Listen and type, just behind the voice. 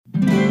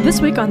This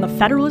week on the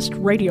Federalist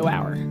Radio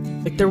Hour,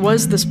 there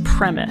was this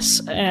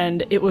premise,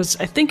 and it was,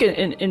 I think,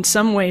 in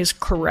some ways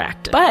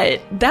correct,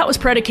 but that was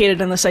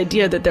predicated on this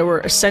idea that there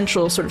were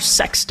essential sort of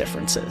sex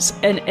differences.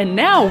 And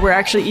now we're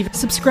actually even...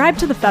 Subscribe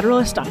to the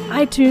Federalist on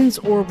iTunes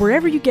or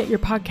wherever you get your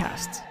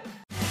podcasts.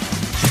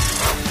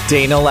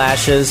 Dana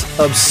Loesch's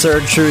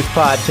Absurd Truth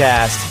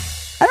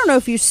Podcast. I don't know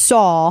if you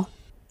saw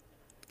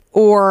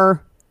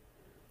or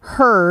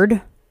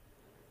heard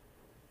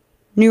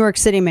New York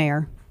City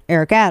Mayor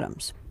Eric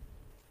Adams.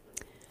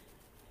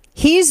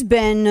 He's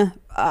been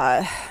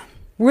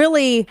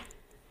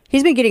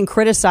he's been getting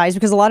criticized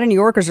because a lot of New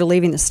Yorkers are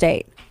leaving the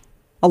state.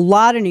 A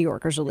lot of New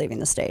Yorkers are leaving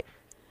the state.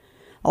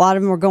 A lot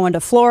of them are going to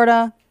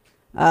Florida.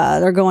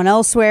 They're going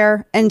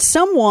elsewhere. And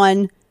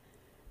someone,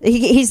 I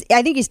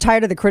think he's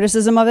tired of the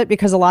criticism of it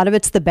because a lot of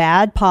it's the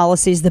bad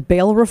policies, the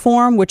bail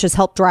reform, which has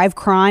helped drive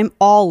crime,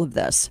 all of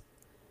this.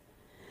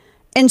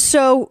 And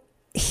so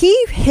he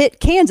hit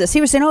Kansas.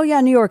 He was saying, oh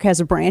yeah, New York has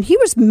a brand. He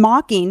was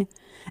mocking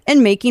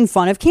and making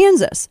fun of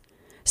Kansas,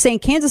 saying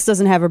Kansas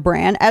doesn't have a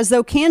brand, as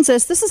though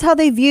Kansas, this is how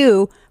they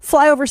view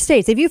flyover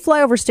states. They view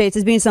flyover states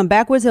as being some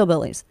backwoods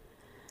hillbillies.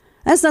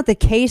 That's not the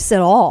case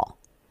at all.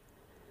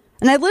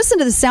 And I listened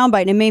to the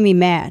soundbite and it made me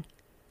mad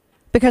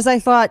because I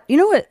thought, you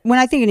know what, when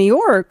I think of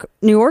New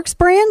York's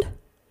brand,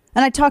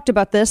 and I talked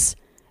about this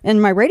in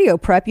my radio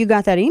prep, you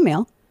got that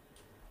email.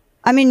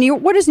 I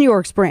mean, what is New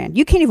York's brand?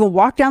 You can't even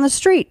walk down the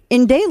street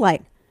in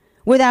daylight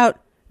without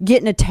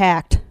getting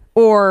attacked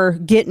or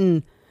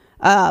getting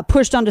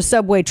pushed onto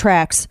subway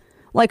tracks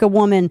like a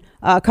woman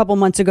a couple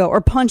months ago,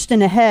 or punched in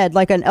the head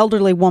like an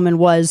elderly woman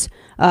was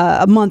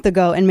a month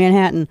ago in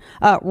Manhattan,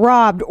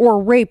 robbed or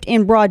raped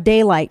in broad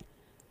daylight.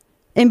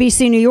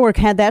 NBC New York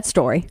had that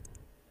story.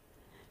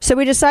 So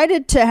we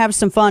decided to have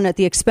some fun at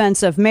the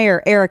expense of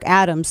Mayor Eric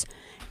Adams.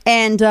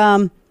 And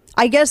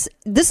I guess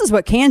this is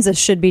what Kansas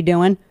should be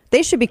doing.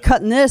 They should be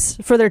cutting this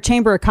for their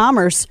Chamber of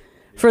Commerce,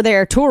 for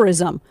their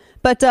tourism.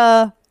 But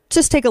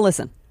just take a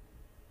listen.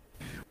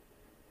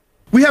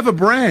 We have a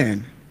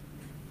brand.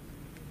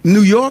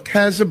 New York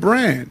has a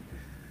brand.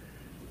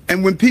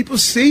 And when people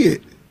see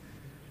it,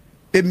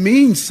 it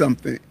means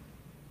something.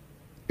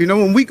 You know,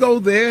 when we go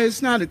there, it's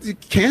not,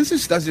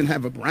 Kansas doesn't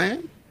have a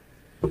brand.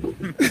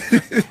 When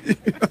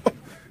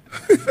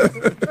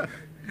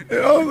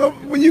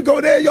you go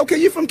there, okay,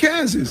 you're from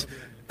Kansas.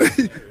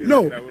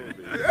 No.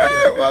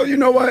 Well, you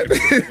know what?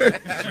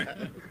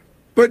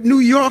 But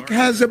New York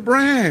has a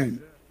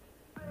brand.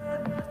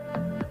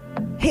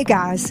 Hey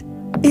guys,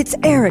 it's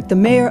Eric, the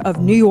mayor of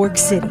New York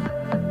City.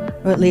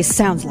 Or at least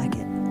sounds like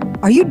it.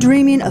 Are you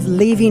dreaming of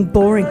leaving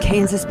boring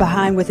Kansas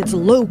behind with its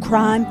low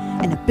crime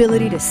and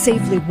ability to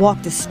safely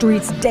walk the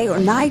streets day or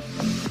night?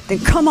 Then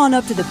come on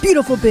up to the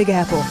beautiful Big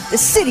Apple, the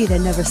city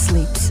that never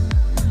sleeps.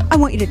 I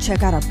want you to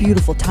check out our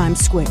beautiful Times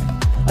Square,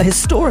 a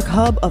historic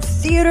hub of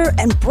theater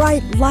and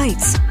bright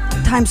lights.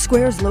 Times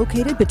Square is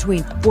located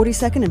between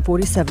 42nd and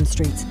 47th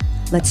Streets.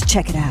 Let's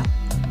check it out.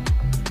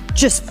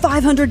 Just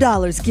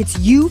 $500 gets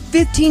you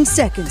 15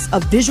 seconds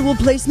of visual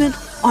placement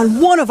on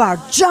one of our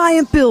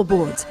giant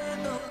billboards.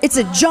 It's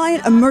a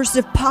giant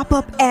immersive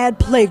pop-up ad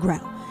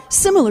playground,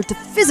 similar to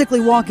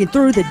physically walking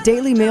through the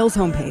Daily Mail's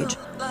homepage.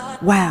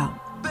 Wow,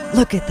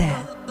 look at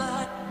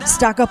that.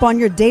 Stock up on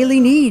your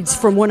daily needs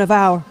from one of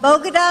our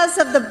Bogotas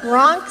of the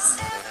Bronx.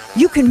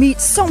 You can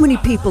meet so many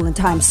people in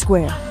Times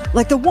Square,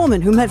 like the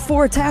woman who met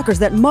 4 attackers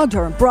that mugged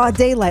her in broad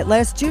daylight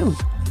last June,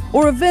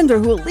 or a vendor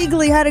who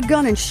illegally had a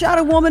gun and shot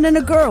a woman and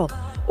a girl,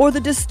 or the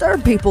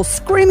disturbed people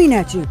screaming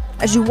at you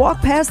as you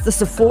walk past the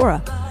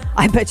Sephora.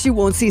 I bet you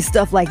won't see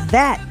stuff like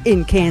that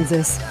in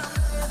Kansas.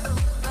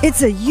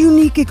 It's a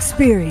unique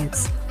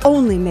experience,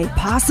 only made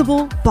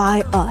possible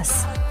by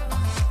us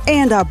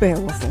and our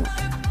bail reform.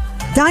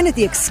 Dine at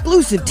the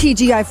exclusive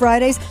TGI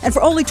Fridays, and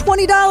for only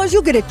 $20,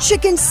 you'll get a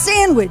chicken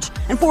sandwich,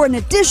 and for an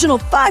additional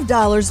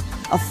 $5,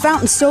 a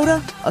fountain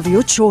soda of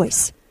your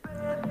choice.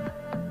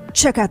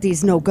 Check out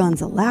these no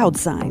guns allowed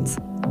signs.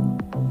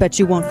 Bet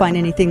you won't find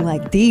anything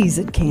like these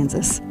in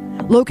Kansas.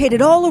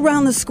 Located all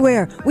around the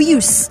square, we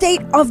use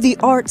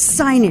state-of-the-art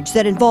signage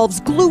that involves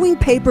gluing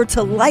paper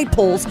to light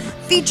poles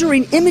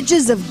featuring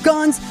images of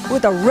guns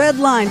with a red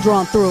line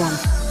drawn through them.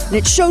 And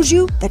it shows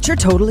you that you're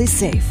totally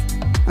safe.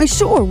 I mean,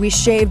 sure, we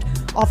shaved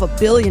off $1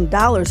 billion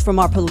from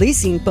our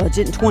policing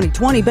budget in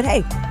 2020, but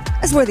hey,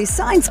 that's where these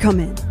signs come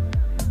in.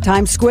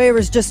 Times Square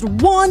is just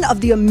one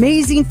of the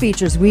amazing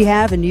features we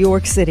have in New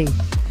York City.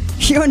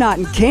 You're not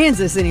in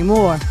Kansas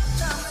anymore.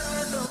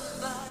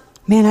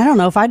 Man, I don't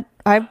know if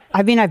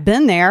I've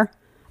been there.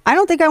 I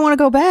don't think I want to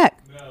go back.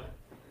 No.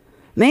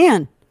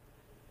 Man,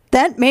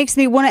 that makes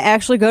me want to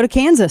actually go to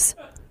Kansas.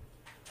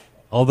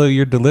 Although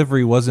your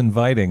delivery was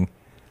inviting,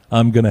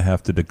 I'm going to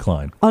have to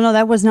decline. Oh, no,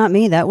 that was not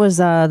me. That was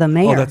the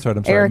mayor. Oh, that's right.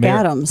 I'm sorry. Eric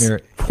Adams.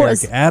 Eric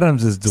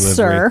Adams'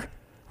 delivery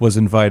was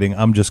inviting.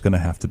 I'm just going to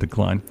have to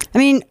decline. I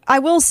mean, I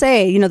will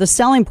say, the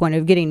selling point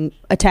of getting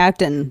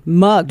attacked and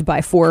mugged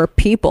by 4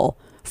 people,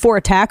 4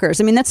 attackers.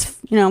 I mean, that's,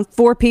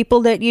 4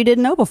 people that you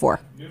didn't know before.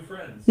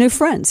 New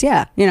friends,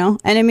 yeah. And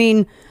I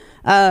mean,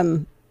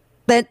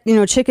 that,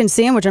 chicken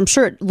sandwich, I'm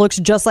sure it looks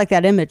just like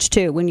that image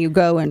too when you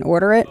go and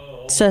order it.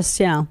 It's just,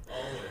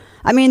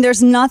 I mean,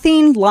 there's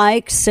nothing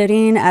like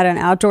sitting at an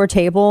outdoor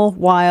table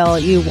while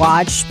you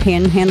watch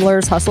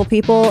panhandlers hustle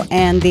people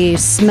and the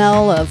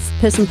smell of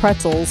piss and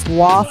pretzels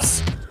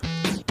wafts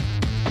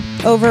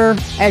over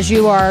as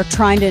you are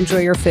trying to enjoy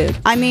your food.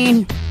 I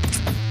mean,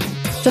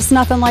 just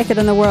nothing like it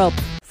in the world.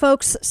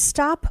 Folks,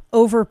 stop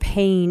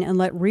overpaying and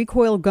let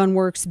Recoil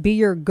Gunworks be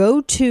your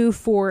go-to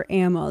for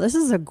ammo. This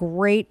is a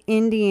great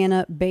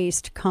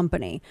Indiana-based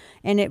company,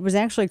 and it was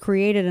actually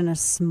created in a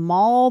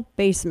small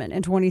basement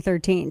in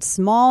 2013.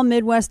 Small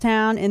Midwest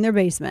town in their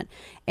basement,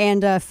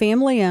 and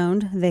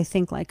family-owned. They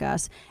think like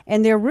us,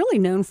 and they're really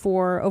known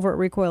for, over at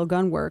Recoil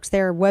Gunworks,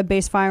 they're a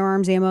web-based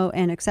firearms, ammo,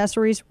 and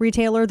accessories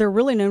retailer. They're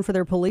really known for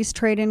their police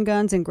trade-in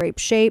guns in great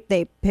shape.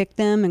 They pick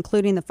them,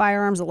 including the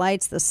firearms, the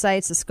lights, the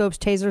sights, the scopes,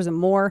 tasers, and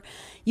more.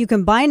 You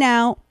can buy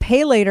now,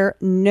 pay later,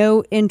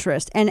 no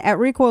interest. And at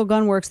Recoil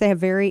Gunworks, they have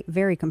very,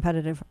 very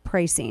competitive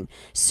pricing.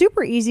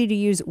 Super easy to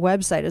use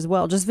website as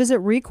well. Just visit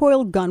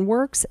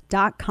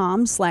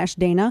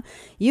recoilgunworks.com/Dana.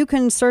 You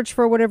can search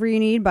for whatever you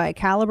need by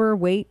caliber,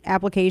 weight,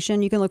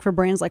 application. You can look for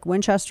brands like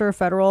Winchester,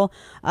 Federal.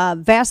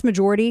 Vast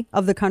majority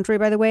of the country,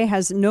 by the way,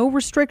 has no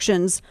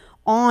restrictions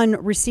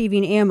on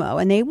receiving ammo,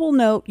 and they will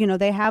note,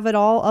 they have it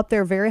all up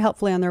there very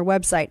helpfully on their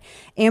website.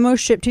 Ammo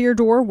shipped to your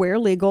door where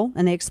legal,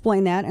 and they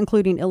explain that,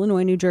 including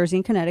Illinois, New Jersey,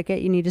 and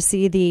Connecticut. You need to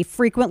see the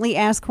frequently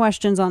asked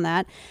questions on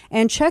that,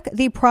 and check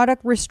the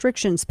product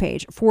restrictions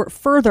page for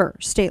further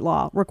state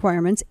law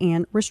requirements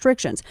and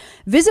restrictions.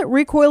 Visit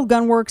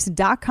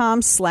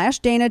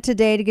recoilgunworks.com/Dana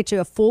today to get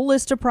you a full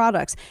list of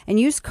products, and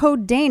use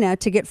code Dana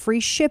to get free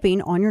shipping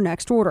on your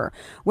next order.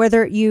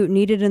 Whether you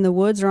need it in the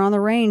woods or on the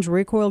range,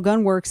 Recoil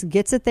Gunworks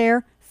gets it there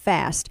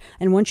fast.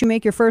 And once you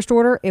make your first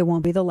order, it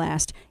won't be the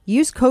last.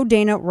 Use code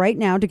Dana right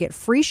now to get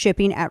free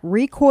shipping at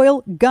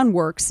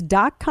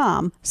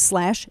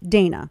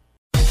recoilgunworks.com/Dana.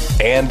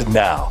 And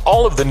now,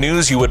 all of the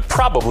news you would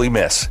probably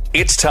miss.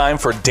 It's time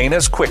for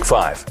Dana's Quick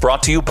Five,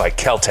 brought to you by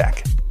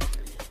Keltec.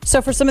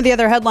 So for some of the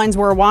other headlines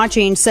we're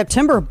watching, the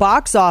September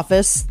box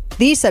office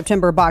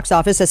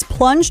has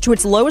plunged to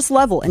its lowest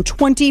level in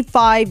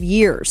 25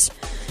 years.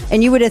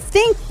 And you would have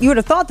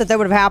thought that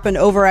would have happened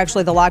over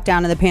actually the lockdown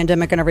and the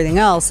pandemic and everything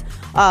else.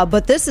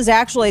 But this is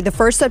actually the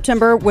first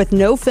September with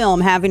no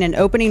film having an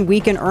opening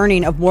weekend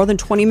earning of more than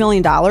 $20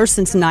 million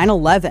since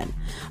 9/11.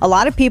 A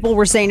lot of people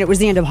were saying it was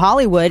the end of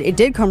Hollywood. It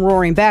did come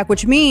roaring back,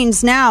 which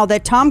means now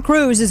that Tom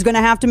Cruise is going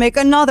to have to make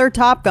another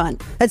Top Gun.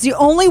 That's the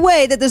only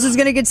way that this is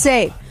going to get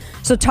saved.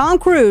 So Tom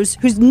Cruise,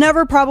 who's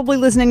never probably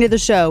listening to the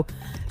show,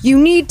 he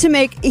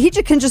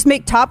can just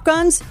make Top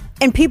Guns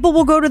and people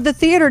will go to the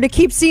theater to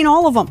keep seeing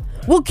all of them.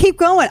 We'll keep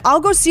going. I'll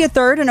go see a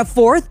third and a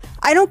fourth.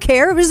 I don't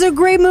care. It was a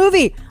great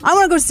movie. I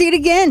want to go see it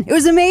again. It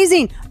was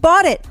amazing.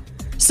 Bought it.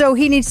 So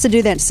he needs to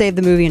do that to save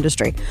the movie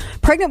industry.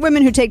 Pregnant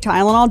women who take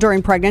Tylenol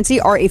during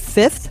pregnancy are a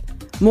fifth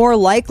more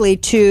likely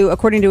to,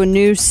 according to a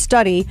new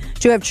study,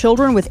 to have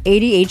children with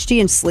ADHD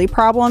and sleep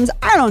problems.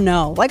 I don't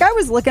know. Like, I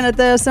was looking at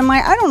this and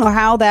I don't know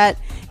how that,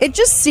 it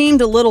just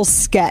seemed a little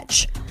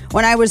sketch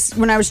when I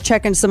was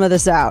checking some of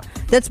this out.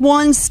 That's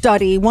one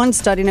study,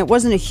 and it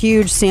wasn't a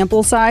huge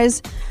sample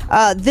size.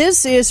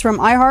 This is from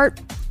iHeart.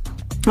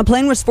 A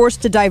plane was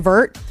forced to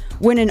divert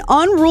when an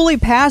unruly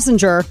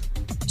passenger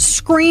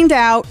screamed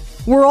out,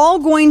 "We're all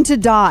going to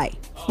die,"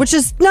 which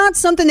is not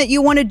something that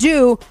you want to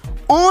do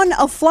on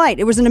a flight.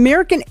 It was an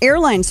American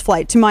Airlines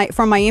flight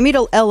from Miami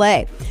to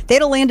LA. They had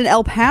to land in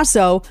El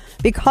Paso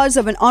because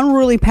of an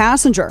unruly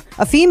passenger.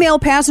 A female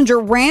passenger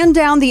ran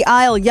down the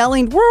aisle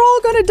yelling, "We're all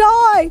going to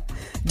die."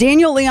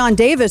 Daniel Leon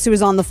Davis, who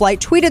was on the flight,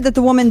 tweeted that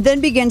the woman then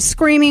began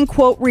screaming,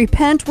 quote,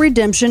 "Repent,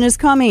 redemption is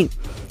coming."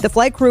 The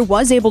flight crew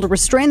was able to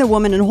restrain the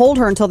woman and hold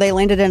her until they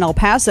landed in El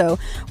Paso,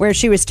 where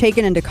she was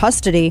taken into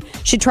custody.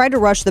 She tried to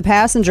rush the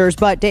passengers,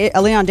 but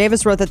Leon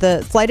Davis wrote that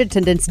the flight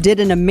attendants did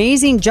an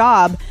amazing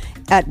job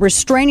at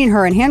restraining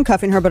her and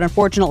handcuffing her, but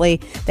unfortunately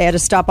they had to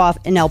stop off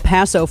in El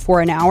Paso for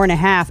an hour and a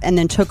half and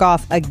then took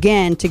off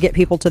again to get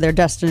people to their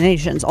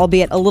destinations,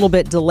 albeit a little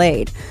bit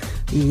delayed.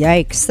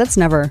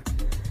 Yikes.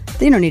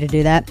 You don't need to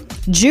do that.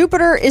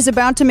 Jupiter is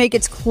about to make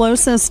its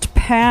closest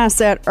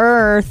pass at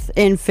Earth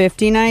in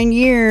 59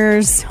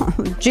 years.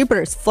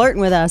 Jupiter's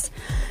flirting with us.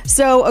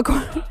 So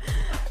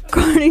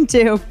according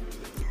to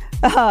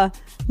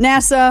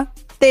NASA,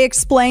 they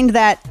explained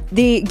that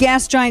the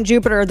gas giant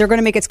Jupiter, they're going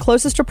to make its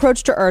closest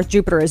approach to Earth,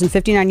 Jupiter is, in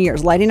 59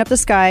 years, lighting up the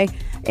sky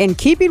in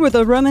keeping with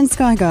the Roman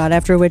sky god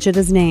after which it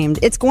is named.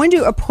 It's going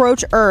to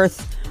approach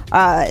Earth.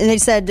 And they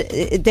said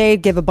they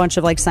give a bunch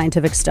of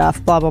scientific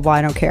stuff, blah, blah, blah.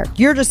 I don't care.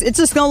 It's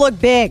just going to look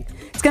big.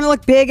 It's going to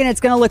look big and it's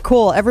going to look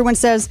cool. Everyone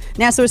says,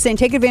 NASA was saying,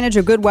 take advantage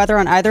of good weather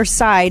on either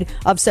side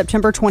of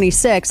September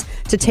 26th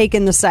to take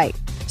in the site.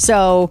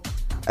 So,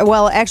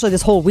 well, actually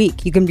this whole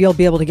week, you'll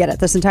be able to get it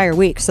this entire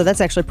week. So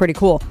that's actually pretty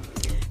cool.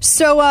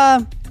 So,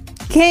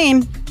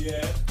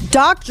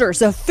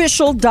 doctors,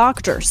 official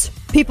doctors,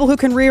 people who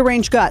can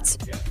rearrange guts,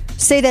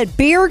 say that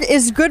beer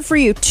is good for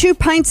you. 2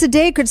 pints a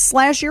day could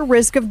slash your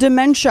risk of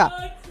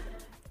dementia.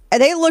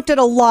 They looked at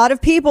a lot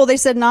of people. They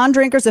said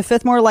non-drinkers a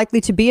fifth more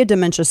likely to be a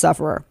dementia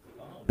sufferer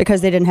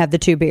because they didn't have the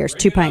 2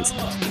 pints.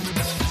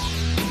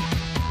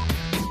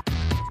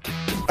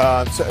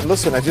 So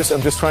listen, I'm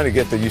just trying to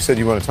get that. You said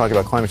you want to talk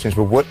about climate change,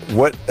 but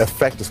what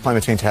effect does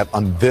climate change have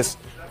on this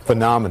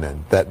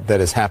phenomenon that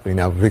is happening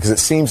now? Because it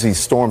seems these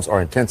storms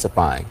are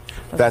intensifying.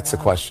 That's the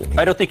question.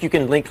 I don't think you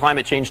can link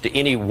climate change to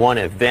any one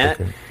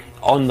event. Okay.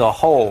 On the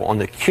whole, on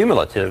the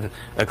cumulative,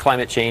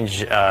 climate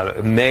change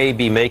may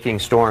be making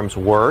storms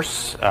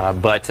worse,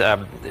 but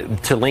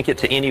to link it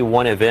to any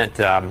one event,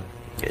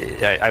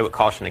 I would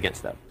caution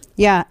against that.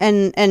 Yeah,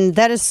 and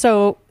that is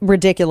so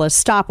ridiculous.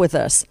 Stop with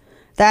this.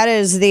 That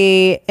is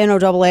the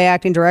NOAA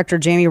acting director,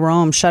 Jamie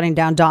Rome, shutting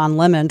down Don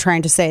Lemon,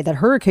 trying to say that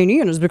Hurricane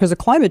Ian is because of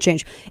climate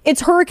change.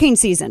 It's hurricane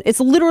season. It's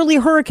literally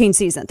hurricane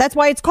season. That's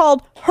why it's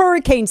called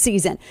hurricane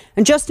season.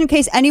 And just in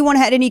case anyone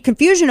had any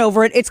confusion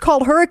over it, it's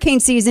called hurricane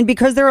season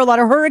because there are a lot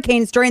of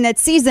hurricanes during that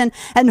season.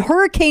 And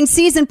hurricane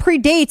season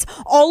predates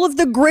all of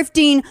the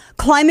grifting,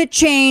 climate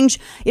change,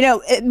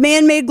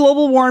 man-made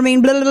global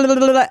warming, blah, blah, blah,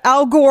 blah, blah,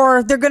 Al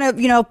Gore, they're going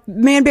to,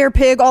 man, bear,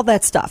 pig, all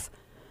that stuff.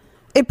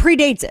 It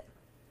predates it.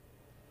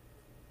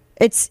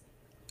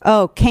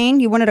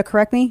 Kane, you wanted to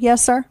correct me?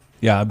 Yes, sir?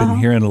 Yeah, I've been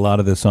hearing a lot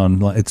of this on.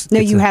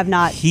 You have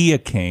not.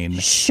 Hurricane.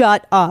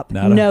 Shut up.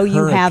 No,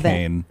 you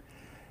haven't.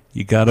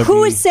 You gotta.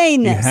 Who is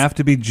saying this? You have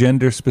to be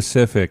gender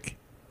specific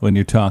when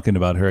you're talking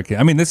about hurricane.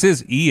 I mean, this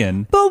is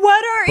Ian. But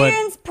what are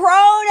Ian's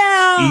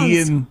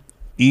pronouns?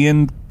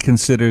 Ian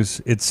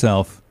considers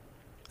itself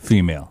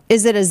female.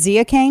 Is it a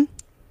Zeacane?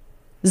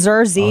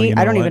 Z?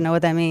 I don't even know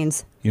what that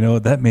means. You know,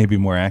 that may be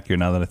more accurate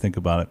now that I think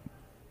about it.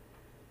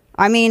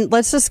 I mean,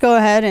 let's just go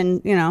ahead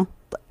and,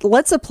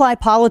 let's apply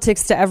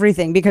politics to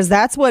everything because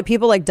that's what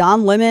people like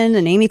Don Lemon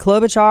and Amy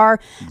Klobuchar are.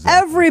 Exactly.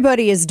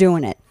 Everybody is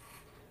doing it.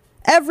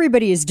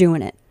 Everybody is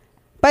doing it.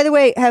 By the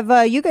way,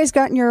 have you guys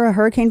gotten your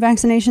hurricane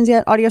vaccinations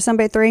yet, Audio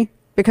Soundbite 3?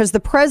 Because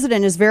the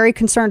president is very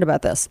concerned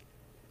about this.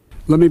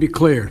 Let me be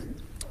clear.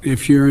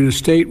 If you're in a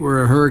state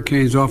where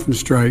hurricanes often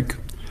strike,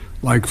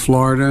 like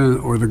Florida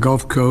or the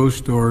Gulf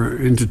Coast or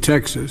into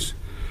Texas,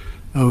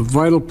 a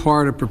vital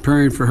part of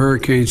preparing for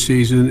hurricane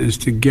season is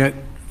to get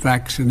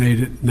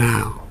vaccinated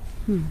now.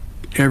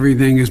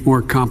 Everything is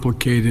more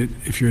complicated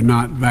if you're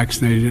not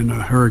vaccinated in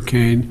a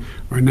hurricane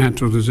or a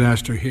natural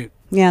disaster hit.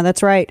 Yeah,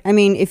 that's right. I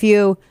mean, if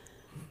you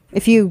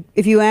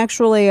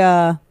actually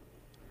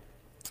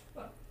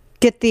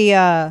get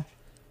the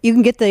you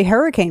can get the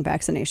hurricane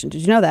vaccination.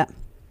 Did you know that?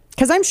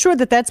 Because I'm sure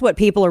that's what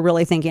people are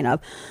really thinking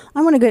of.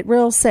 I want to get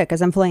real sick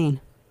as I'm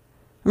fleeing.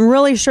 I'm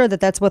really sure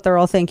that's what they're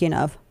all thinking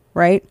of,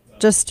 right?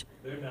 Just.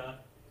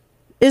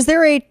 Is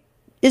there a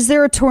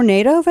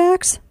tornado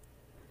vax?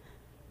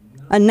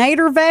 A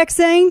niter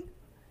vaccine?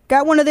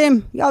 Got one of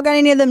them? Y'all got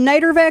any of them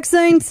niter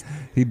vaccines?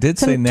 He did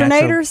say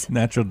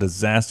natural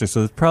disaster,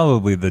 so it's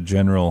probably the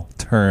general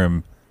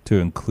term to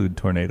include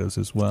tornadoes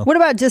as well. What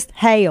about just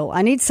hail?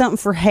 I need something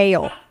for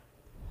hail.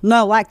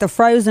 No, like the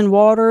frozen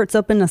water. It's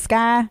up in the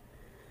sky.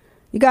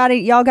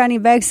 Y'all got any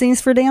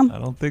vaccines for them? I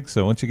don't think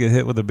so. Once you get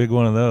hit with a big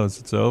one of those,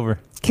 it's over.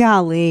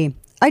 Golly.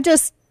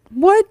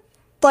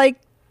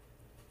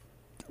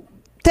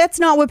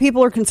 That's not what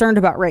people are concerned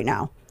about right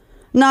now.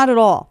 Not at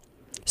all.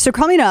 So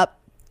coming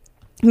up,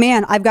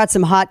 man, I've got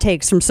some hot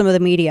takes from some of the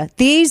media.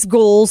 These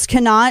ghouls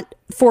cannot,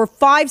 for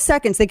 5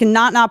 seconds, they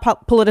cannot not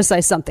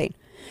politicize something.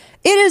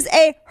 It is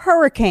a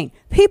hurricane.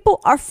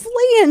 People are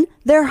fleeing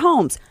their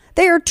homes.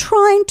 They are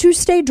trying to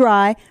stay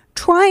dry,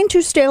 trying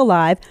to stay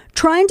alive,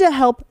 trying to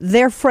help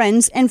their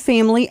friends and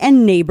family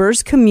and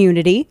neighbors,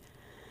 community.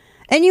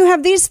 And you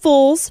have these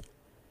fools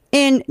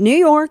in New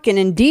York and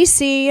in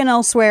D.C. and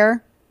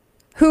elsewhere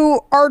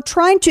who are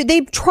try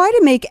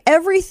to make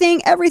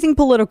everything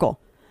political.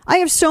 I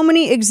have so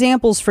many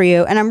examples for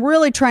you, and I'm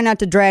really trying not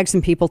to drag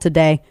some people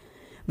today,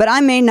 but I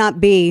may not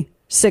be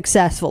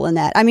successful in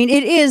that. I mean,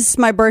 it is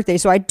my birthday,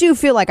 so I do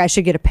feel like I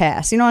should get a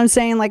pass. You know what I'm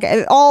saying? Like,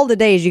 all the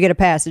days you get a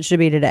pass, it should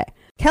be today.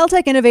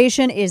 Keltec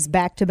innovation is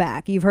back to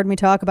back. You've heard me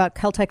talk about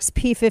Keltec's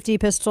P50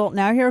 pistol.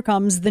 Now here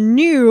comes the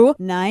new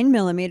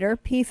 9mm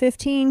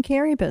P15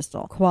 carry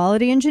pistol.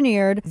 Quality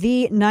engineered,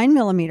 the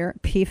 9mm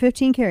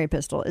P15 carry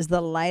pistol is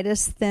the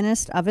lightest,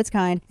 thinnest of its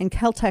kind and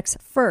Keltec's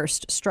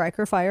first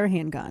striker fire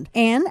handgun.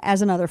 And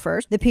as another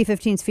first, the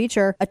P15s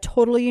feature a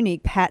totally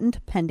unique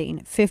patent-pending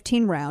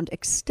 15-round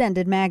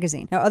extended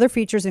magazine. Now, other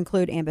features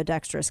include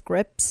ambidextrous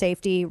grip,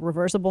 safety,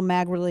 reversible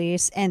mag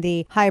release, and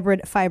the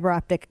hybrid fiber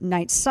optic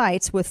night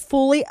sights with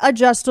fully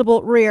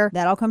adjustable rear.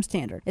 That all comes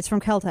standard. It's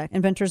from Keltec,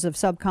 inventors of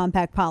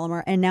subcompact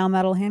polymer and now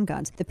metal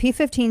handguns. The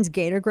P15's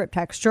Gator grip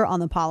texture on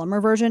the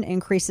polymer version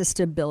increases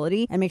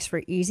stability and makes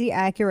for easy,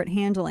 accurate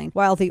handling,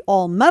 while the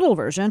all-metal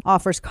version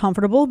offers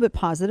comfortable but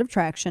positive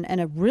traction and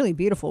a really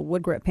beautiful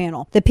wood grip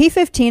panel. The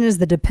P15 is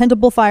the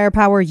dependable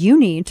firepower you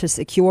need to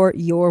secure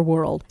your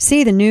world.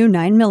 See the new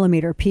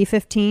 9mm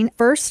P15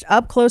 first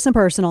up close and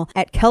personal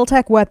at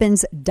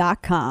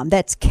KeltecWeapons.com.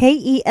 That's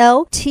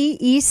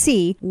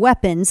KELTEC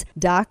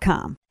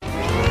weapons.com.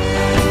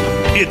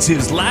 It's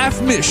his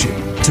life mission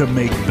to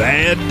make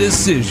bad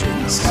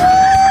decisions.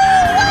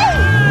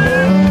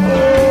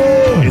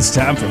 It's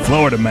time for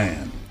Florida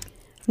Man.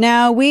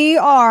 Now, we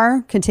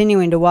are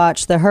continuing to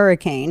watch the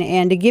hurricane,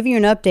 and to give you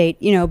an update,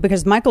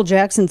 because Michael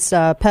Jackson's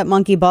pet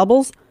monkey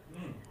Bubbles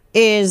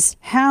is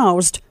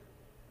housed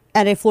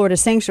at a Florida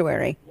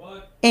sanctuary.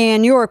 What?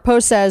 And New York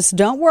Post says,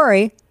 don't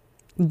worry,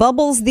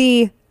 Bubbles,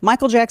 the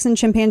Michael Jackson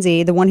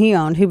chimpanzee, the one he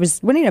owned,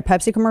 wasn't he in a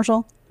Pepsi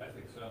commercial? I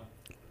think so.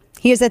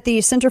 He is at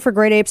the Center for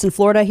Great Apes in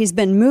Florida. He's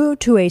been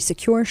moved to a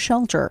secure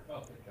shelter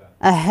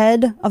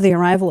ahead of the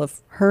arrival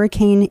of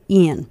Hurricane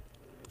Ian.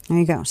 There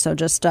you go. So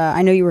just,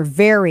 I know you were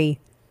very,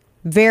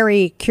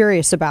 very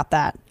curious about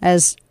that,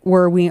 as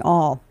were we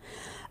all.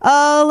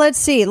 Let's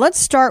see. Let's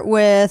start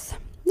with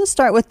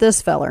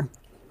this feller.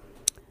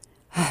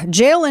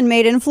 Jail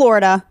inmate in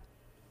Florida.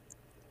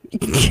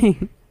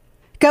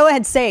 Go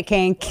ahead, say it,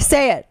 Kane.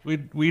 Say it.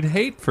 We'd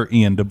hate for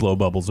Ian to blow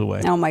Bubbles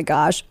away. Oh my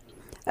gosh.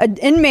 An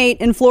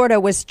inmate in Florida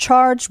was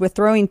charged with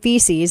throwing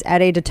feces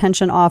at a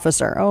detention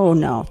officer. Oh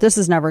no, this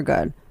is never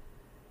good.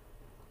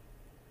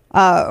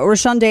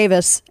 Rashawn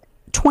Davis,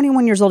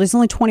 21 years old. He's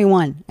only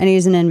 21, and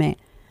he's an inmate.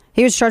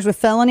 He was charged with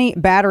felony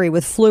battery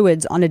with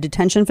fluids on a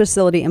detention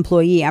facility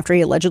employee after he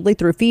allegedly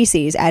threw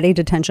feces at a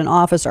detention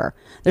officer.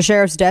 The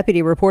sheriff's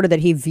deputy reported that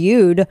he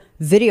viewed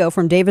video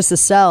from Davis's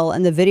cell,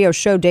 and the video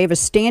showed Davis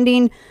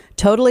standing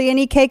totally in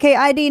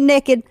EKKID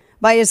naked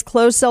by his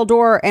closed cell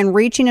door and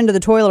reaching into the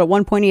toilet. At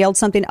one point, he held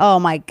something, oh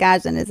my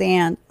gosh, in his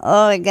hand.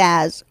 Oh my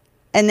gosh.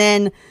 And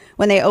then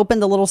when they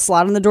opened the little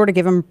slot on the door to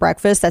give him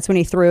breakfast, that's when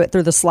he threw it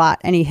through the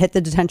slot, and he hit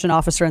the detention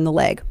officer in the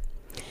leg.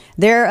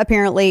 There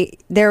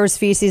was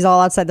feces all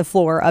outside the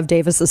floor of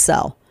Davis's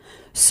cell.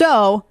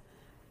 So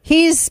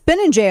he's been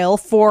in jail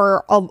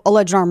for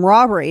alleged armed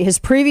robbery. His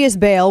previous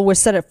bail was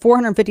set at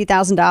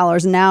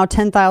 $450,000, and now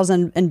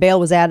 $10,000 in bail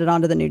was added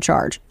onto the new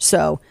charge.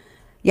 So,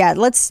 yeah,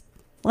 let's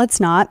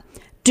not.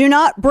 Do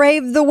not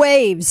brave the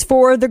waves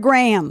for the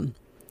gram.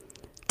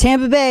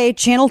 Tampa Bay,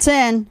 Channel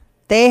 10,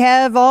 they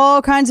have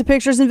all kinds of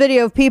pictures and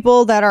video of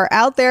people that are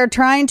out there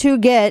trying to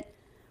get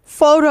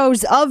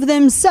photos of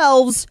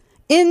themselves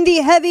in the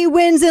heavy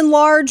winds and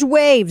large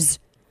waves.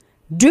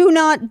 Do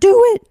not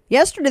do it.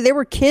 Yesterday, there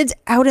were kids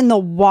out in the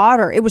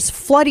water. It was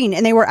flooding,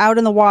 and they were out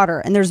in the water.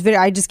 And there's video.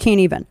 I just can't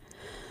even.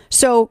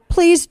 So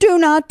please do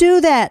not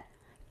do that.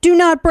 Do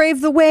not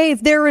brave the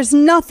wave. There is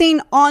nothing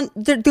on...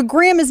 The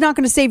gram is not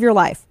going to save your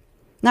life.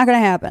 Not going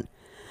to happen.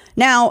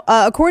 Now,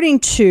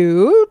 according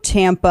to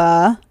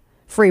Tampa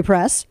Free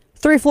Press,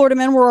 3 Florida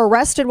men were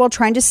arrested while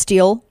trying to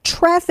steal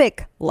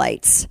traffic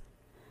lights.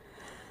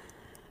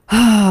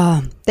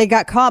 They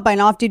got caught by an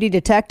off-duty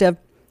detective.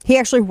 He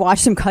actually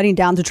watched them cutting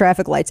down the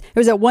traffic lights. It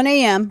was at 1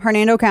 a.m.,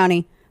 Hernando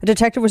County. A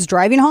detective was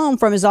driving home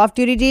from his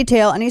off-duty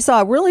detail, and he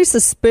saw a really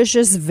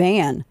suspicious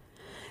van.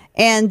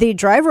 And the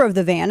driver of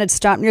the van had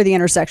stopped near the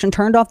intersection,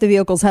 turned off the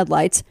vehicle's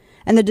headlights,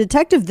 and the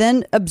detective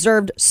then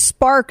observed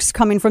sparks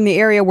coming from the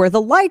area where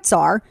the lights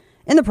are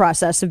in the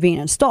process of being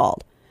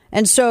installed.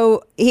 And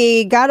so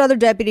he got other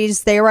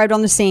deputies. They arrived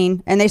on the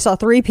scene, and they saw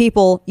 3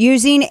 people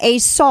using a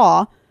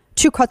saw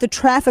to cut the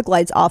traffic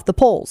lights off the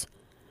poles.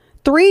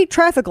 3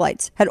 traffic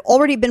lights had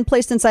already been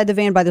placed inside the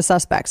van by the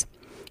suspects.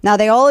 Now,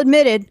 they all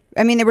admitted,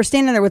 they were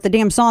standing there with the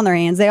damn saw in their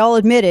hands. They all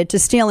admitted to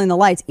stealing the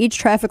lights. Each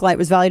traffic light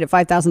was valued at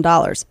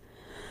 $5,000.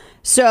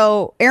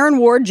 So Aaron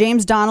Ward,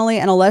 James Donnelly,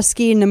 and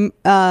Oleski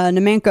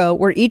Nemenko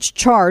were each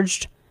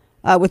charged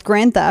with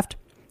grand theft,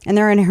 and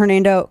they're in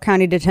Hernando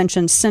County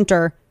Detention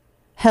Center,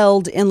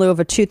 held in lieu of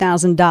a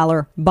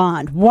 $2,000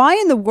 bond. Why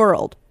in the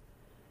world?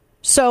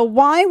 So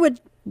why would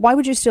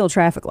you steal a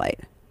traffic light?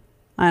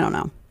 I don't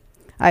know.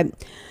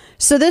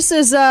 So this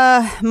is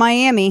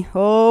Miami.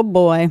 Oh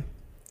boy.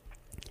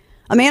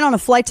 A man on a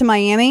flight to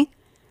Miami,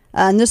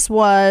 and this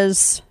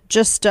was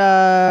just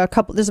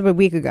this is a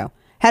week ago,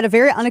 had a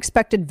very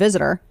unexpected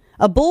visitor.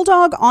 A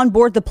bulldog on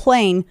board the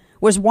plane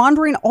was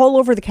wandering all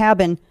over the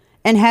cabin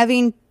and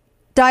having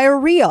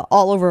diarrhea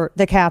all over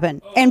the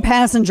cabin and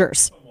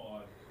passengers.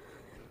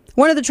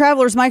 One of the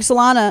travelers, Mike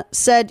Solana,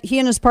 said he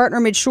and his partner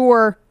made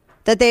sure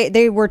that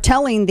they were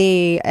telling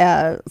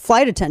the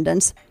flight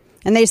attendants,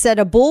 and they said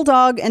a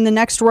bulldog in the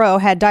next row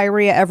had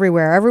diarrhea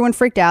everywhere. Everyone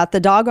freaked out.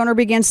 The dog owner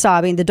began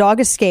sobbing. The dog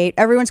escaped.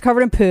 Everyone's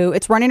covered in poo.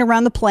 It's running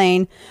around the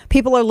plane.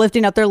 People are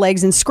lifting up their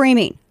legs and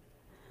screaming.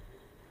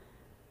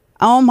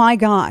 Oh my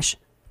gosh.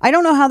 I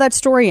don't know how that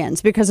story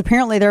ends, because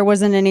apparently there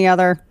wasn't any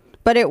other,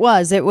 but it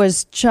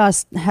was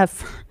just why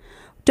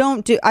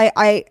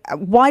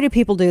do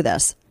people do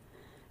this?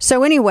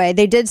 So anyway,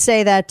 they did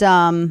say that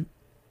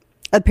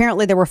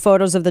apparently there were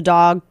photos of the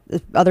dog.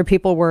 Other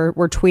people were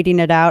tweeting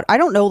it out. I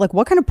don't know,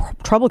 what kind of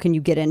trouble can you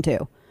get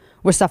into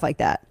with stuff like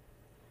that?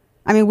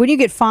 When you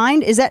get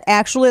fined, is that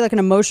actually an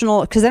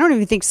emotional... Because I don't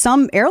even think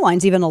some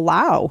airlines even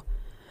allow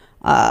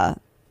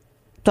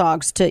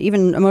dogs to,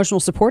 even emotional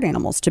support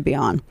animals, to be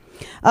on.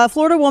 A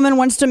Florida woman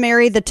wants to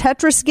marry the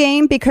Tetris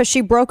game because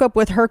she broke up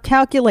with her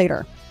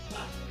calculator.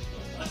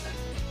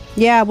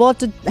 Yeah, we'll have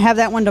to have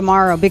that one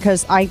tomorrow,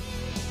 because I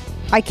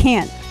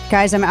can't.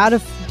 Guys, I'm out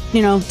of,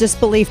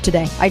 disbelief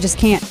today. I just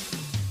can't.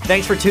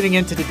 Thanks for tuning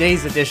in to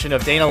today's edition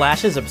of Dana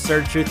Loesch's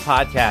Absurd Truth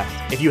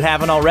Podcast. If you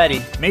haven't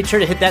already, make sure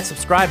to hit that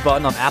subscribe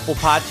button on Apple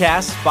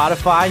Podcasts,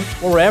 Spotify,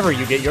 or wherever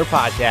you get your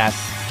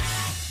podcasts.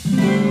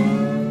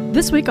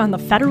 This week on the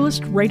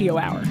Federalist Radio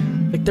Hour,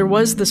 there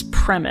was this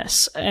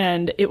premise,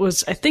 and it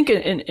was, I think,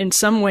 in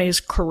some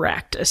ways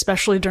correct,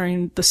 especially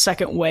during the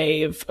second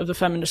wave of the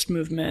feminist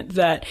movement,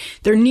 that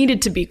there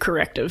needed to be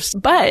correctives.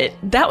 But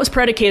that was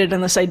predicated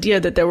on this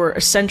idea that there were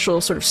essential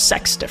sort of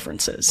sex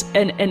differences.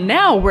 And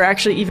now we're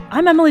actually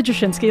I'm Emily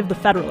Jashinsky of The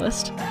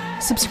Federalist.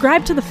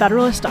 Subscribe to The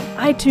Federalist on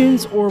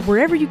iTunes or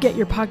wherever you get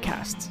your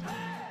podcasts.